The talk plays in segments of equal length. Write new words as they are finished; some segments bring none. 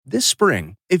This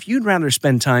spring, if you'd rather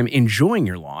spend time enjoying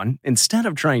your lawn instead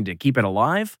of trying to keep it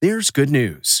alive, there's good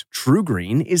news.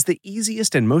 TruGreen is the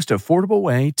easiest and most affordable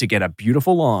way to get a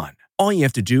beautiful lawn. All you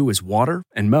have to do is water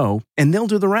and mow, and they'll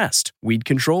do the rest. Weed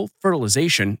control,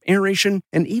 fertilization, aeration,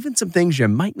 and even some things you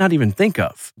might not even think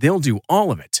of. They'll do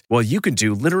all of it, while you can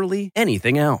do literally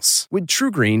anything else. With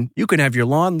TruGreen, you can have your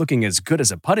lawn looking as good as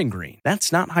a putting green.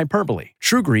 That's not hyperbole.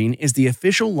 TruGreen is the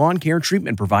official lawn care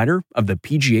treatment provider of the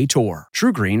PGA Tour.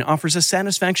 TruGreen offers a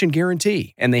satisfaction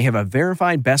guarantee, and they have a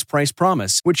verified best price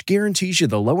promise, which guarantees you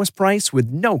the lowest price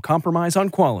with no compromise on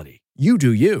quality. You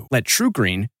do you. Let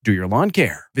TruGreen do your lawn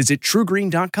care. Visit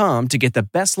TruGreen.com to get the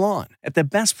best lawn at the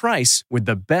best price with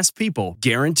the best people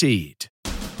guaranteed.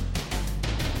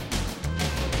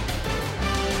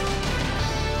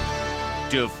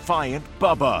 Defiant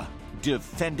Bubba,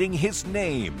 defending his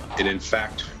name. It in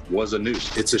fact was a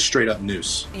noose. It's a straight up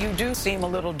noose. You do seem a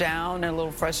little down and a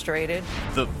little frustrated.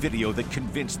 The video that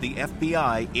convinced the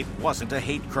FBI it wasn't a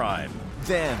hate crime.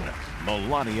 Then,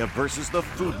 Melania versus the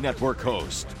Food Network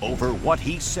host over what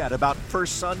he said about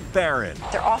first son Barron.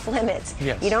 They're off limits.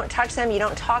 Yes. You don't touch them, you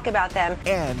don't talk about them.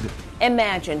 And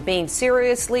imagine being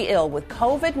seriously ill with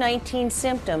COVID-19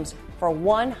 symptoms for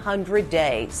 100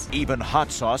 days. Even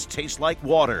hot sauce tastes like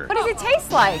water. What does it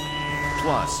taste like?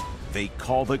 Plus, they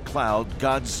call the cloud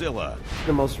Godzilla.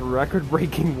 The most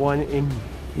record-breaking one in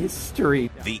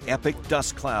history. The epic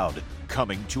dust cloud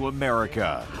coming to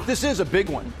America. This is a big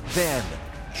one. Then,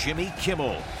 Jimmy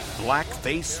Kimmel,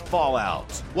 blackface fallout.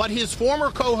 What his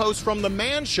former co-host from The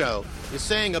Man Show is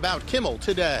saying about Kimmel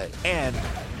today. And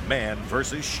man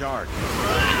versus shark.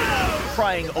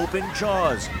 Prying open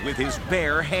jaws with his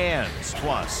bare hands.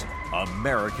 Plus,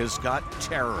 America's Got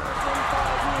Terror.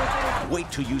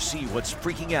 Wait till you see what's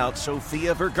freaking out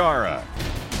Sofia Vergara.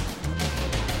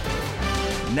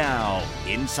 Now,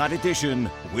 Inside Edition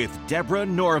with Deborah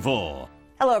Norville.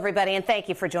 Hello, everybody, and thank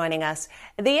you for joining us.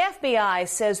 The FBI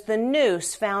says the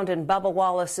noose found in Bubba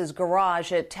Wallace's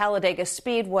garage at Talladega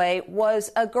Speedway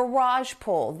was a garage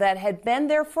pull that had been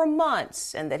there for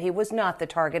months and that he was not the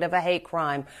target of a hate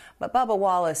crime. But Bubba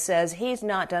Wallace says he's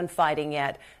not done fighting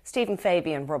yet. Stephen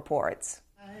Fabian reports.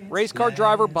 Race car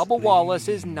driver Bubba Wallace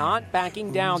is not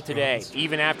backing down today,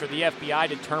 even after the FBI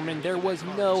determined there was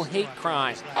no hate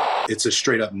crime. It's a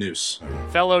straight up noose.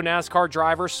 Fellow NASCAR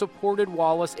drivers supported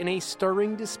Wallace in a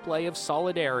stirring display of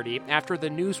solidarity after the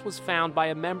noose was found by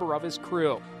a member of his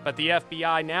crew. But the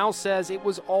FBI now says it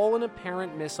was all an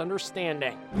apparent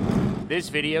misunderstanding. This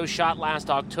video, shot last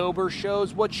October,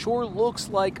 shows what sure looks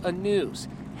like a noose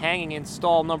hanging in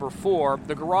stall number 4,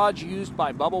 the garage used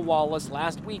by Bubba Wallace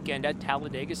last weekend at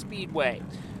Talladega Speedway.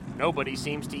 Nobody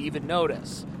seems to even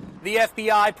notice. The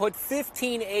FBI put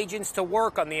 15 agents to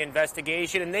work on the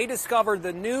investigation, and they discovered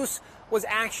the noose was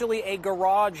actually a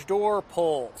garage door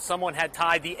pull. Someone had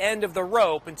tied the end of the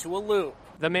rope into a loop.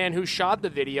 The man who shot the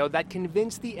video that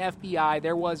convinced the FBI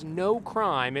there was no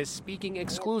crime is speaking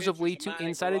exclusively to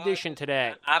Inside Edition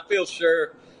today. I feel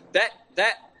sure that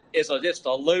is just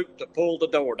a loop to pull the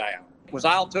door down. It was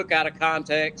all took out of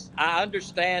context. I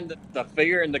understand the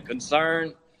fear and the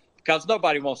concern because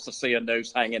nobody wants to see a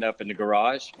noose hanging up in the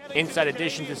garage. Inside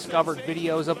Edition discovered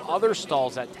videos of other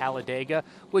stalls at Talladega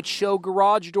which show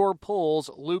garage door pulls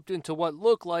looped into what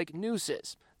look like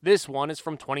nooses. This one is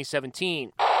from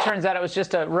 2017. Turns out it was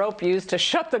just a rope used to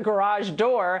shut the garage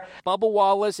door. Bubba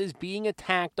Wallace is being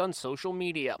attacked on social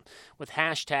media with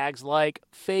hashtags like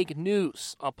fake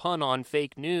news, a pun on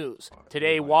fake news.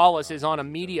 Today, Wallace is on a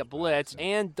media blitz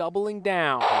and doubling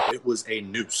down. It was a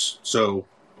noose. So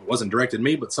it wasn't directed at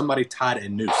me, but somebody tied a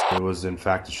noose. It was in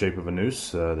fact the shape of a noose.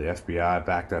 The FBI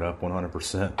backed that up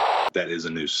 100%. That is a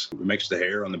noose. It makes the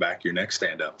hair on the back of your neck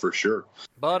stand up for sure.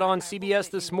 But on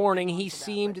CBS this morning, he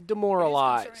seemed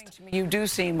demoralized. You do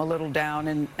seem a little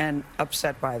down and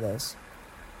upset by this.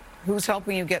 Who's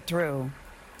helping you get through?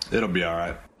 It'll be all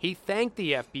right. He thanked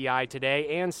the FBI today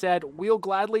and said, "We'll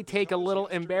gladly take a little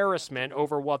embarrassment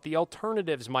over what the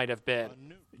alternatives might have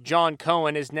been." John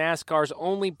Cohen is NASCAR's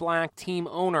only black team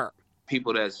owner.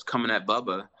 People that's coming at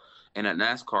Bubba and at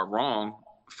NASCAR wrong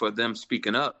for them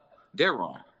speaking up, they're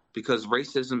wrong. Because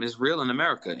racism is real in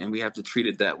America, and we have to treat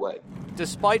it that way.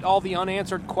 Despite all the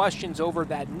unanswered questions over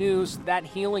that news, that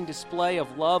healing display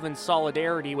of love and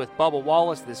solidarity with Bubba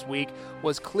Wallace this week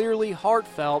was clearly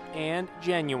heartfelt and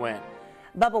genuine.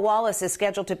 Bubba Wallace is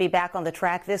scheduled to be back on the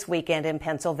track this weekend in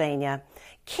Pennsylvania.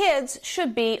 Kids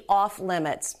should be off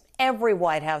limits. Every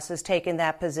White House has taken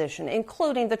that position,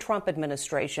 including the Trump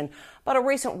administration. But a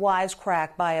recent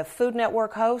wisecrack by a Food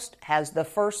Network host has the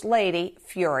First Lady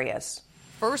furious.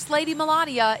 First Lady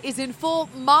Melania is in full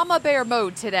mama bear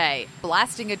mode today,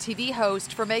 blasting a TV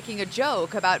host for making a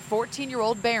joke about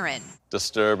 14-year-old Barron.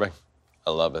 Disturbing. I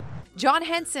love it. John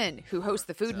Henson, who hosts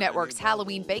the Food Network's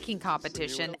Halloween baking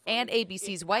competition and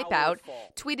ABC's Wipeout,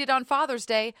 tweeted on Father's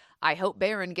Day, "I hope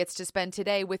Barron gets to spend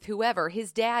today with whoever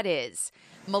his dad is."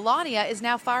 Melania is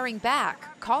now firing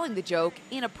back, calling the joke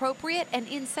inappropriate and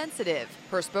insensitive.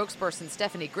 Her spokesperson,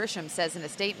 Stephanie Grisham, says in a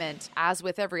statement, "As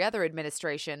with every other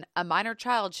administration, a minor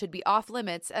child should be off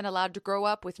limits and allowed to grow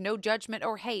up with no judgment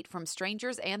or hate from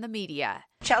strangers and the media."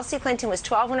 Chelsea Clinton was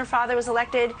 12 when her father was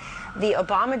elected. The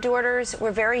Obama daughters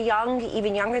were very young,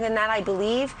 even younger than that, I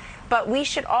believe. But we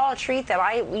should all treat them.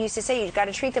 I used to say you've got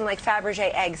to treat them like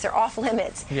Fabergé eggs. They're off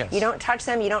limits. Yes. You don't touch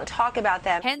them. You don't talk about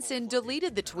them. Henson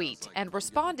deleted the tweet and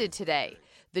responded today.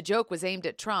 The joke was aimed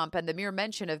at Trump, and the mere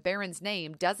mention of Barron's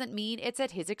name doesn't mean it's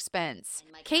at his expense.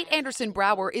 Kate Anderson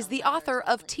Brower is the author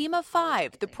of Team of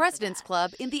Five, the President's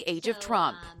Club in the Age of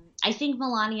Trump. I think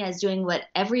Melania is doing what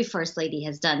every First Lady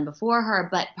has done before her,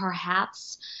 but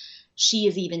perhaps she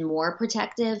is even more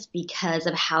protective because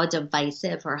of how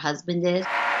divisive her husband is.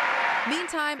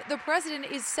 Meantime, the president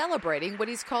is celebrating what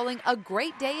he's calling a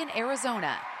great day in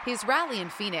Arizona. His rally in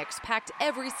Phoenix packed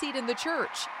every seat in the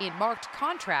church, in marked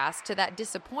contrast to that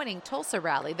disappointing Tulsa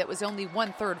rally that was only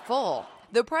 1/3 full.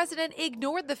 The president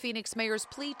ignored the Phoenix mayor's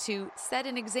plea to set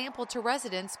an example to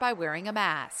residents by wearing a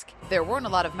mask. There weren't a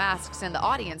lot of masks in the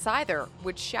audience either,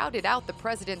 which shouted out the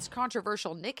president's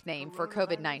controversial nickname for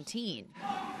COVID-19.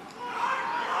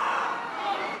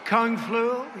 Kung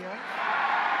flu, yeah.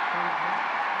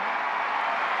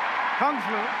 Kung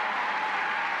flu.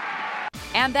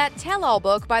 And that tell-all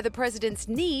book by the president's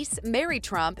niece, Mary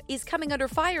Trump, is coming under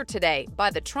fire today by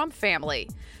the Trump family.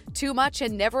 Too Much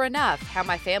and Never Enough, How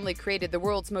My Family Created the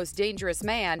World's Most Dangerous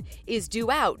Man, is due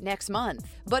out next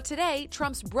month. But today,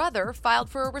 Trump's brother filed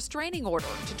for a restraining order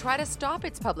to try to stop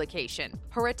its publication.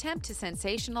 Her attempt to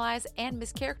sensationalize and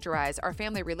mischaracterize our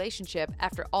family relationship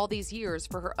after all these years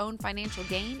for her own financial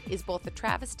gain is both a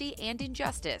travesty and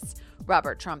injustice,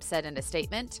 Robert Trump said in a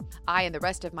statement. "I and the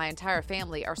rest of my entire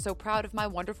family are so proud of my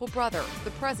wonderful brother,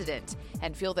 the president,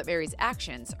 and feel that Mary's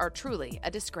actions are truly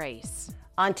a disgrace."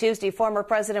 On Tuesday, former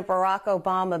President Barack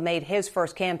Obama made his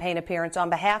first campaign appearance on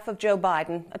behalf of Joe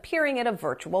Biden, appearing at a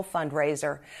virtual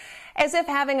fundraiser. As if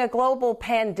having a global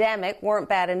pandemic weren't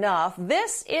bad enough,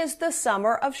 this is the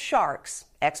summer of sharks.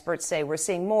 Experts say we're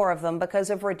seeing more of them because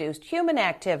of reduced human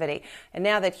activity. And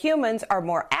now that humans are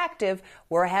more active,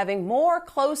 we're having more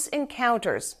close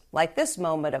encounters, like this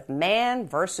moment of man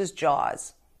versus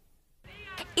Jaws.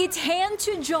 It's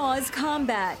hand-to-jaws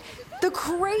combat. The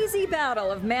crazy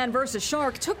battle of man versus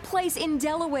shark took place in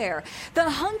Delaware.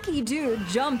 The hunky dude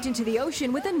jumped into the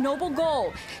ocean with a noble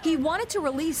goal. He wanted to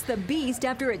release the beast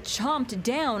after it chomped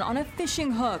down on a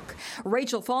fishing hook.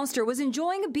 Rachel Foster was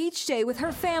enjoying a beach day with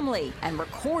her family and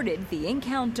recorded the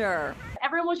encounter.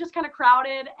 Everyone was just kind of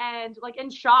crowded and in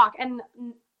shock. And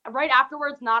right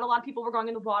afterwards, not a lot of people were going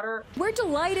in the water. We're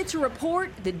delighted to report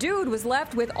the dude was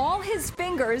left with all his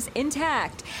fingers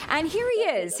intact. And here he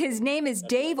is. His name is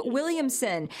Dave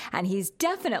Williamson, and he's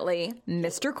definitely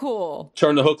Mr. Cool.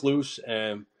 Turn the hook loose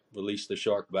and release the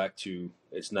shark back to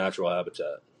its natural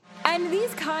habitat. And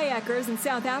these kayakers in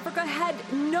South Africa had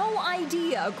no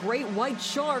idea a great white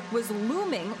shark was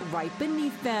looming right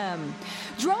beneath them.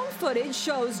 Drone footage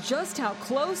shows just how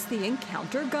close the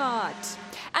encounter got.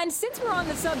 And since we're on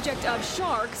the subject of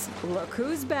sharks, look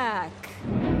who's back.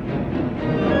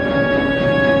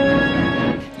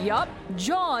 Yup,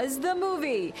 Jaws the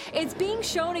movie. It's being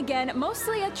shown again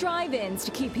mostly at drive-ins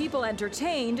to keep people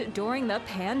entertained during the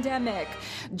pandemic.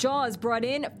 Jaws brought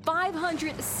in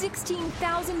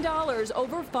 $516,000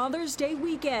 over Father's Day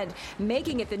weekend,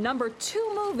 making it the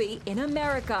 #2 movie in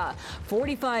America,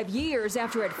 45 years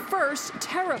after it first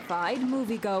terrified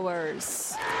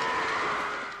moviegoers.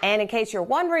 And in case you're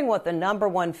wondering what the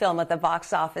 #1 film at the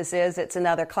box office is, it's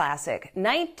another classic,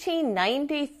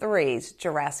 1993's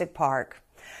Jurassic Park.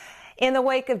 In the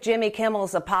wake of Jimmy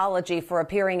Kimmel's apology for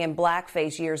appearing in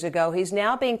blackface years ago, he's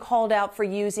now being called out for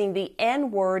using the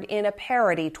N-word in a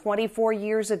parody 24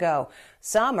 years ago.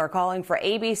 Some are calling for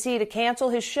ABC to cancel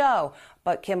his show,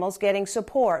 but Kimmel's getting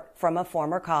support from a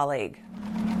former colleague.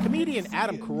 Comedian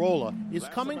Adam Carolla is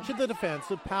coming to the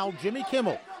defense of pal Jimmy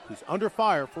Kimmel, who's under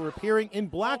fire for appearing in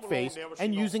blackface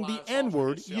and using the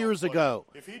N-word years ago.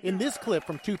 In this clip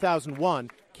from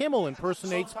 2001, Kimmel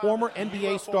impersonates former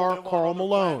NBA star Karl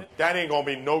Malone. That ain't gonna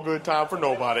be no good time for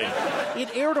nobody.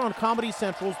 It aired on Comedy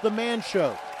Central's The Man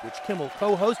Show. which Kimmel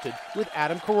co-hosted with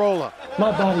Adam Carolla.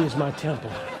 My body is my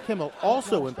temple. Kimmel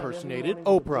also impersonated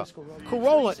Oprah.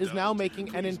 Carolla is now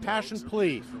making an impassioned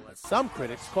plea. Some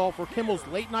critics call for Kimmel's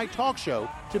late-night talk show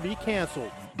to be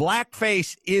canceled.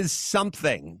 Blackface is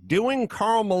something. Doing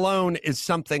Karl Malone is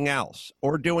something else.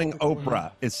 Or doing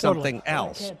Oprah is something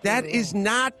else. That is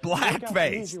not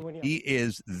blackface. He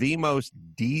is the most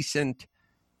decent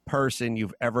person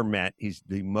you've ever met. He's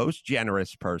the most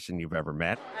generous person you've ever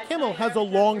met. Kimmel has a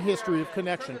long history of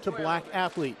connection to black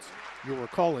athletes. You'll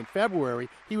recall in February,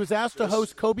 he was asked to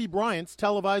host Kobe Bryant's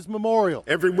televised memorial.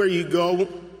 Everywhere you go,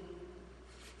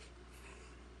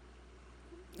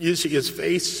 you see his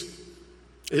face,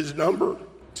 his number.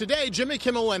 Today, Jimmy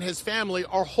Kimmel and his family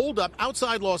are holed up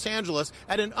outside Los Angeles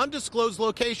at an undisclosed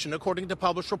location, according to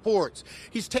published reports.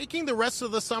 He's taking the rest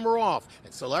of the summer off,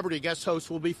 and celebrity guest hosts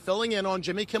will be filling in on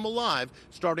Jimmy Kimmel Live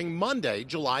starting Monday,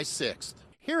 July 6th.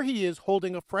 Here he is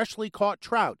holding a freshly caught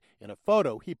trout in a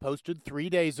photo he posted 3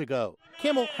 days ago.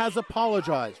 Kimmel has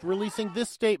apologized, releasing this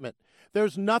statement: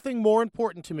 "There's nothing more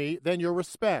important to me than your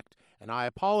respect, and I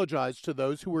apologize to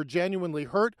those who were genuinely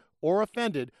hurt or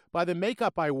offended by the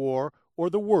makeup I wore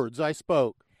or the words I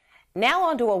spoke." Now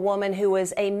on to a woman who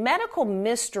is a medical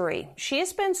mystery. She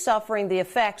has been suffering the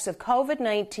effects of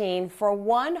COVID-19 for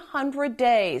 100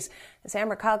 days. As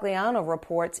Amber Cagliano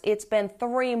reports, it's been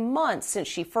 3 months since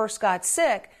she first got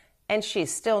sick, and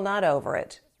she's still not over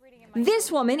it.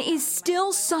 This woman is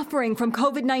still suffering from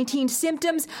COVID-19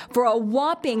 symptoms for a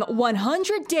whopping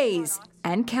 100 days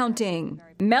and counting.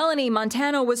 Melanie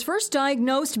Montano was first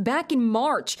diagnosed back in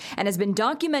March and has been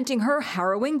documenting her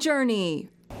harrowing journey.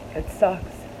 It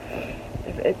sucks.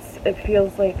 It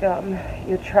feels like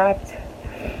you're trapped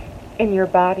in your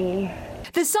body.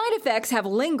 The side effects have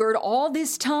lingered all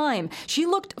this time. She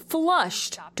looked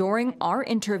flushed during our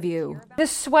interview. The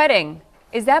sweating,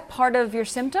 is that part of your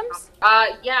symptoms?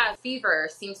 Yeah, fever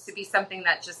seems to be something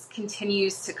that just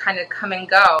continues to kind of come and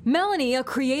go. Melanie, a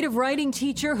creative writing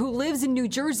teacher who lives in New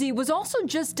Jersey, was also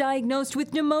just diagnosed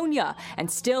with pneumonia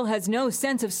and still has no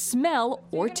sense of smell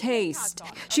or taste.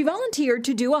 She volunteered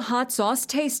to do a hot sauce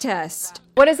taste test.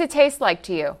 What does it taste like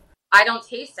to you? I don't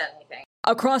taste anything.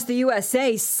 Across the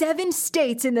USA, 7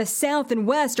 states in the South and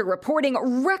West are reporting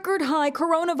record-high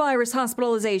coronavirus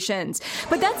hospitalizations.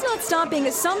 But that's not stopping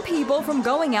some people from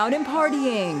going out and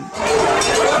partying.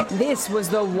 This was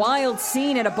the wild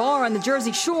scene at a bar on the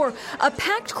Jersey Shore, a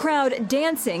packed crowd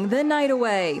dancing the night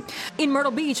away. In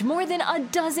Myrtle Beach, more than a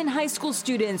dozen high school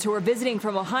students who were visiting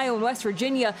from Ohio and West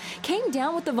Virginia came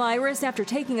down with the virus after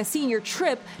taking a senior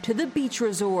trip to the beach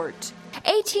resort.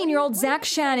 18-year-old Zach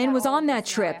Shannon was on that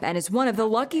trip and is one of the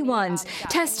lucky ones,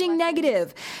 testing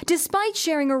negative, despite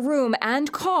sharing a room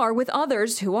and car with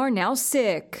others who are now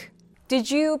sick. Did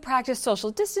you practice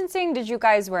social distancing? Did you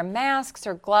guys wear masks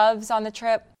or gloves on the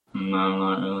trip? No,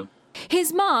 not really.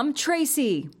 His mom,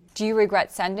 Tracy. Do you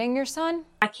regret sending your son?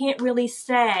 I can't really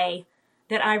say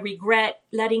that I regret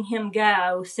letting him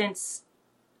go since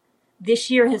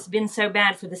this year has been so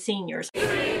bad for the seniors.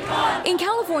 In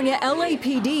California,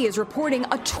 LAPD is reporting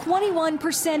a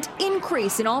 21%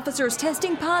 increase in officers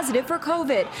testing positive for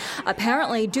COVID,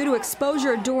 apparently due to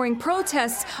exposure during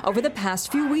protests over the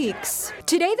past few weeks.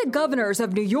 Today, the governors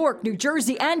of New York, New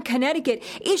Jersey, and Connecticut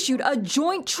issued a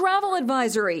joint travel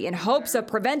advisory in hopes of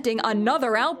preventing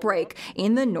another outbreak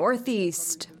in the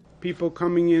Northeast. People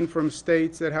coming in from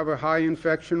states that have a high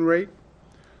infection rate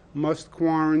must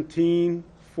quarantine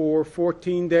for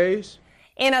 14 days.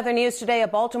 In other news today, a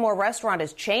Baltimore restaurant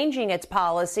is changing its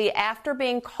policy after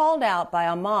being called out by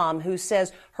a mom who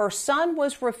says her son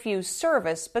was refused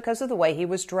service because of the way he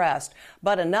was dressed.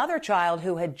 But another child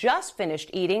who had just finished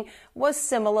eating was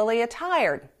similarly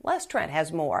attired. Les Trent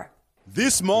has more.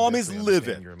 This mom is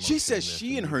livid. She says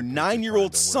she and her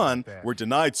 9-year-old son were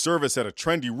denied service at a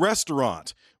trendy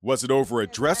restaurant. Was it over a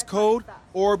dress code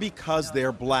or because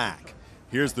they're black?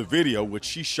 Here's the video, which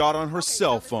she shot on her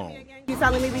cell phone. You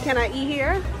telling me we cannot eat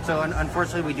here? So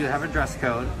unfortunately, we do have a dress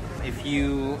code. If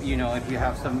you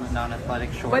have some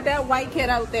non-athletic shorts. But that white kid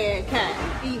out there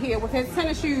can eat here with his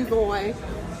tennis shoes on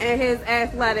and his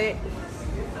athletic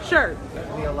shirt.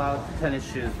 We allow tennis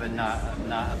shoes, but not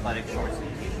athletic shorts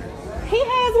and t-shirts. He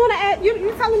has one.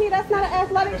 You telling me that's not an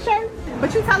athletic shirt?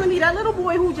 But you telling me that little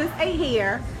boy who just ate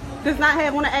here does not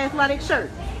have on an athletic shirt?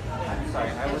 Sorry,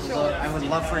 I would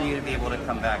love for you to be able to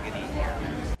come back and eat here.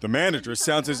 The manager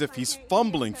sounds as if he's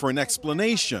fumbling for an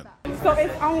explanation. So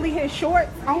it's only his shorts?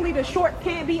 Only the shorts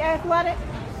can't be athletic?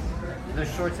 The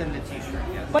shorts and the t-shirt,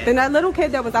 yes. But then that little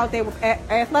kid that was out there with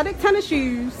athletic tennis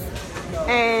shoes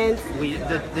and...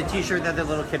 The t-shirt that the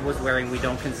little kid was wearing, we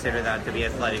don't consider that to be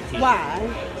athletic t-shirt. Why?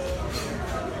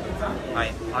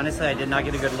 Honestly, I did not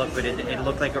get a good look, but it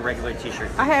looked like a regular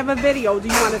t-shirt. I have a video. Do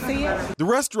you want to see it? The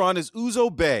restaurant is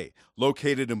Ouzo Bay,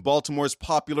 located in Baltimore's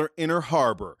popular Inner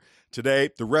Harbor. Today,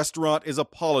 the restaurant is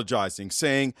apologizing,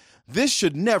 saying, "This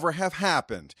should never have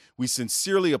happened. We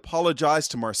sincerely apologize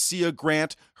to Marcia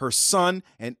Grant, her son,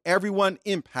 and everyone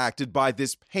impacted by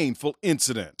this painful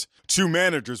incident." 2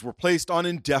 managers were placed on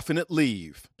indefinite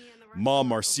leave. Mom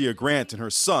Marcia Grant and her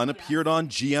son appeared on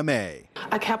GMA.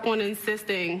 I kept on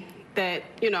insisting that,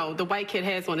 the white kid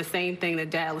has on the same thing that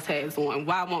Dallas has on.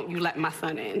 Why won't you let my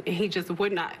son in? And he just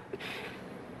would not,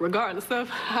 regardless of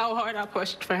how hard I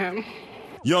pushed for him.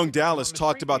 Young Dallas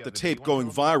talked about the tape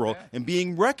going viral and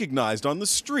being recognized on the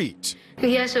street.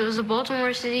 Yes, it was a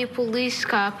Baltimore City police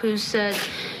cop who said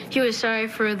he was sorry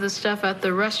for the stuff at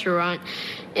the restaurant,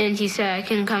 and he said I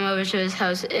can come over to his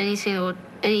house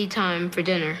any time for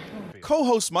dinner.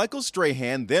 Co-host Michael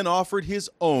Strahan then offered his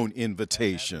own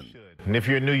invitation. And if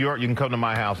you're in New York, you can come to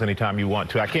my house anytime you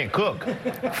want to. I can't cook.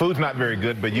 Food's not very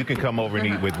good, but you can come over and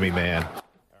eat with me, man.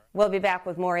 We'll be back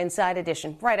with more Inside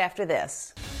Edition right after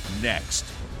this. Next,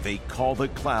 they call the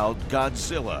cloud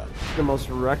Godzilla. The most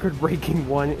record-breaking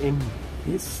one in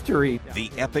history.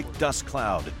 The epic dust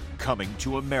cloud coming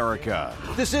to America.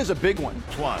 This is a big one.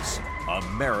 Plus,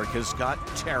 America's Got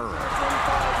Terror.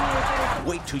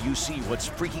 Wait till you see what's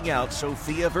freaking out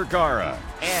Sofia Vergara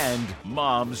and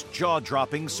Mom's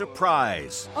jaw-dropping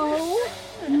surprise. Oh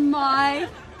my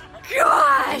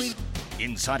gosh!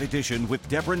 Inside Edition with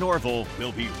Deborah Norville.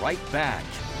 We'll be right back.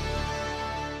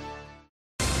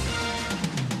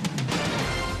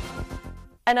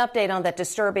 An update on that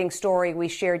disturbing story we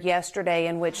shared yesterday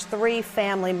in which 3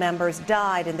 family members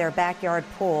died in their backyard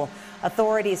pool.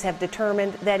 Authorities have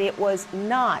determined that it was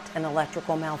not an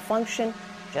electrical malfunction,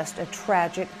 just a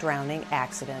tragic drowning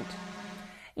accident.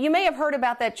 You may have heard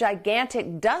about that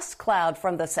gigantic dust cloud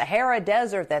from the Sahara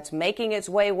Desert that's making its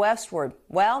way westward.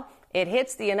 Well, it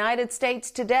hits the United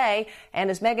States today, and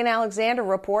as Megan Alexander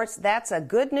reports, that's a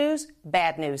good news,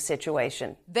 bad news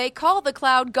situation. They call the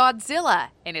cloud Godzilla,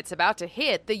 and it's about to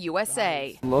hit the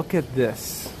USA. Look at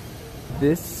this.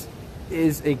 This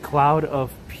is a cloud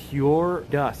of pure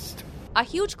dust. A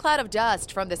huge cloud of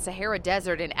dust from the Sahara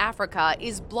Desert in Africa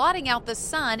is blotting out the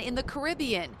sun in the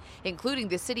Caribbean, including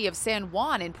the city of San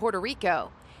Juan in Puerto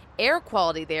Rico. Air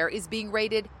quality there is being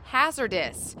rated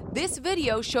hazardous. This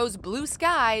video shows blue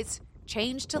skies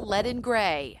change to leaden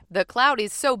gray. The cloud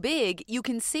is so big you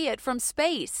can see it from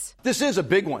space. This is a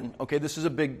big one, okay? This is a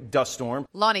big dust storm.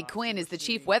 Lonnie Quinn is the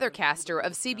chief weathercaster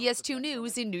of CBS 2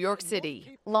 News in New York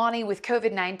City. Lonnie, with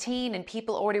COVID-19 and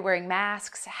people already wearing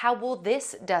masks, how will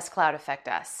this dust cloud affect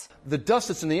us? The dust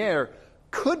that's in the air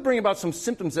could bring about some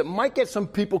symptoms that might get some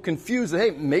people confused that,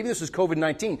 hey, maybe this is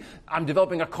COVID-19. I'm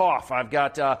developing a cough. I've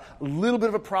got a little bit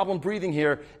of a problem breathing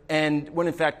here. And when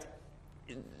in fact,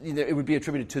 it would be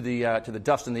attributed to the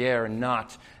dust in the air and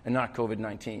not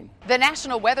COVID-19. The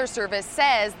National Weather Service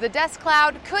says the dust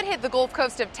cloud could hit the Gulf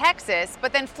Coast of Texas,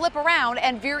 but then flip around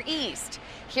and veer east.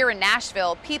 Here in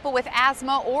Nashville, people with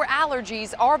asthma or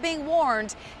allergies are being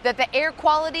warned that the air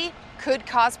quality could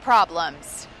cause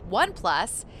problems. One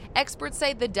plus, experts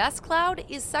say the dust cloud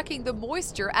is sucking the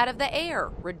moisture out of the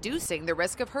air, reducing the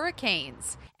risk of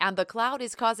hurricanes. And the cloud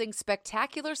is causing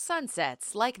spectacular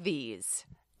sunsets like these.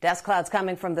 Dust clouds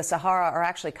coming from the Sahara are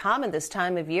actually common this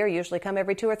time of year, usually come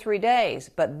every 2 or 3 days.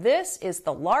 But this is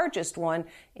the largest one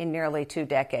in nearly 2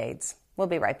 decades. We'll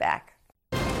be right back.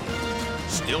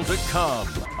 Still to come,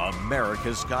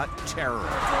 America's Got Terror.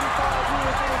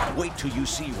 Wait till you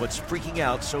see what's freaking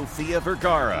out Sofia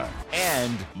Vergara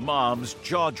and Mom's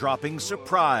jaw-dropping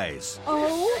surprise.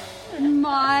 Oh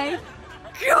my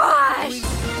gosh!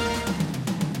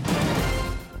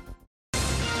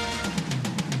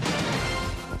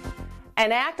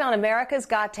 An act on America's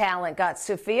Got Talent got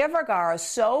Sofia Vergara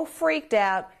so freaked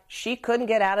out she couldn't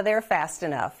get out of there fast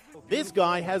enough. This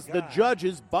guy has the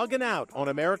judges bugging out on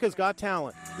America's Got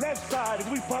Talent. Left side, is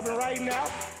we popping right now?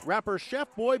 Rapper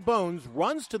Chef Boy Bones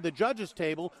runs to the judges'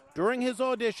 table during his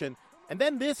audition, and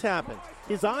then this happens.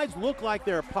 His eyes look like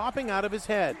they're popping out of his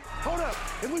head. Hold up,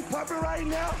 is we popping right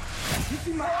now? You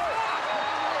see my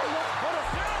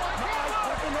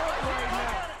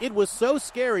It was so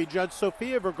scary, Judge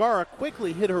Sofia Vergara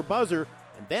quickly hit her buzzer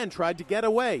and then tried to get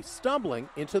away, stumbling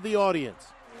into the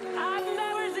audience. I've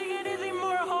never seen anything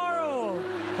more horrible.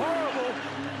 Horrible?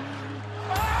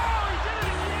 Oh, he did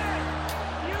it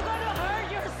again! You're gonna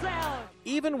hurt yourself!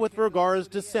 Even with Vergara's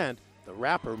dissent, the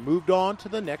rapper moved on to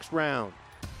the next round.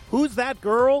 Who's that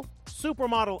girl?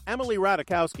 Supermodel Emily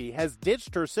Ratajkowski has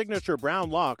ditched her signature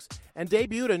brown locks and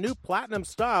debuted a new platinum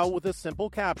style with a simple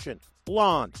caption,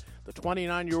 Blonde. The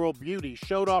 29-year-old beauty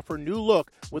showed off her new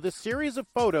look with a series of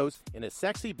photos in a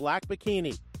sexy black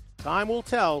bikini. Time will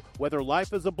tell whether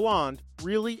life as a blonde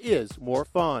really is more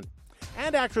fun.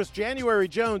 And actress January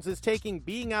Jones is taking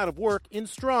being out of work in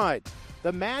stride.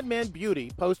 The Mad Men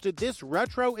beauty posted this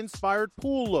retro-inspired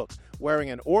pool look, wearing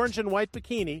an orange and white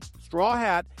bikini, straw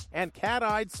hat, and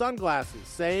cat-eyed sunglasses,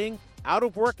 saying,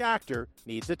 out-of-work actor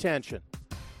needs attention.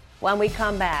 When we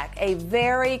come back, a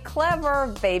very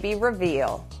clever baby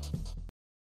reveal.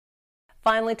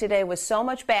 Finally today, with so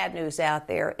much bad news out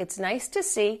there, it's nice to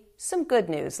see some good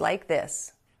news like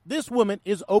this. This woman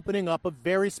is opening up a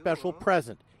very special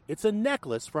present. It's a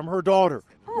necklace from her daughter.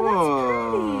 Oh,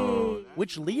 that's pretty.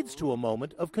 Which leads to a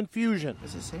moment of confusion.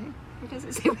 What does it say? What does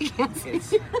it say? We can't see. It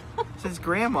says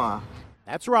grandma.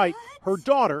 That's right. Her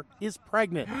daughter is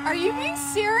pregnant. Are you being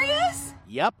serious?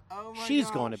 Yep. She's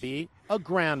going to be a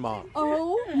grandma.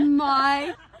 Oh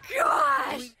my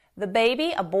gosh! The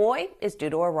baby, a boy, is due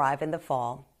to arrive in the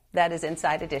fall. That is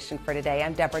Inside Edition for today.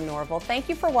 I'm Deborah Norville. Thank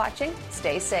you for watching.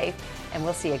 Stay safe, and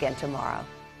we'll see you again tomorrow.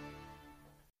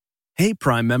 Hey,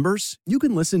 Prime members, you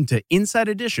can listen to Inside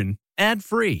Edition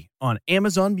ad-free on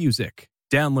Amazon Music.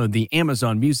 Download the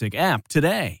Amazon Music app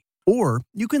today. Or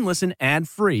you can listen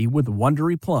ad-free with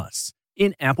Wondery Plus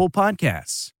in Apple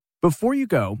Podcasts. Before you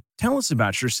go, tell us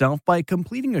about yourself by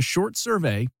completing a short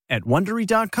survey at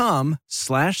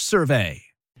Wondery.com/survey.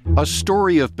 A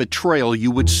story of betrayal you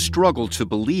would struggle to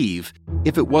believe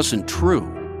if it wasn't true.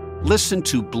 Listen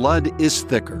to Blood is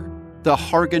Thicker, the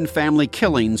Hargan family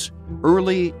killings,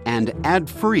 early and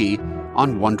ad-free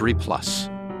on Wondery Plus.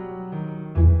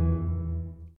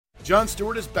 Jon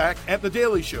Stewart is back at The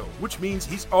Daily Show, which means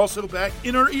he's also back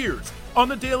in our ears on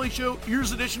The Daily Show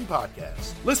Ears Edition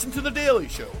podcast. Listen to The Daily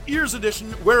Show Ears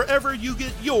Edition wherever you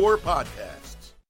get your podcast.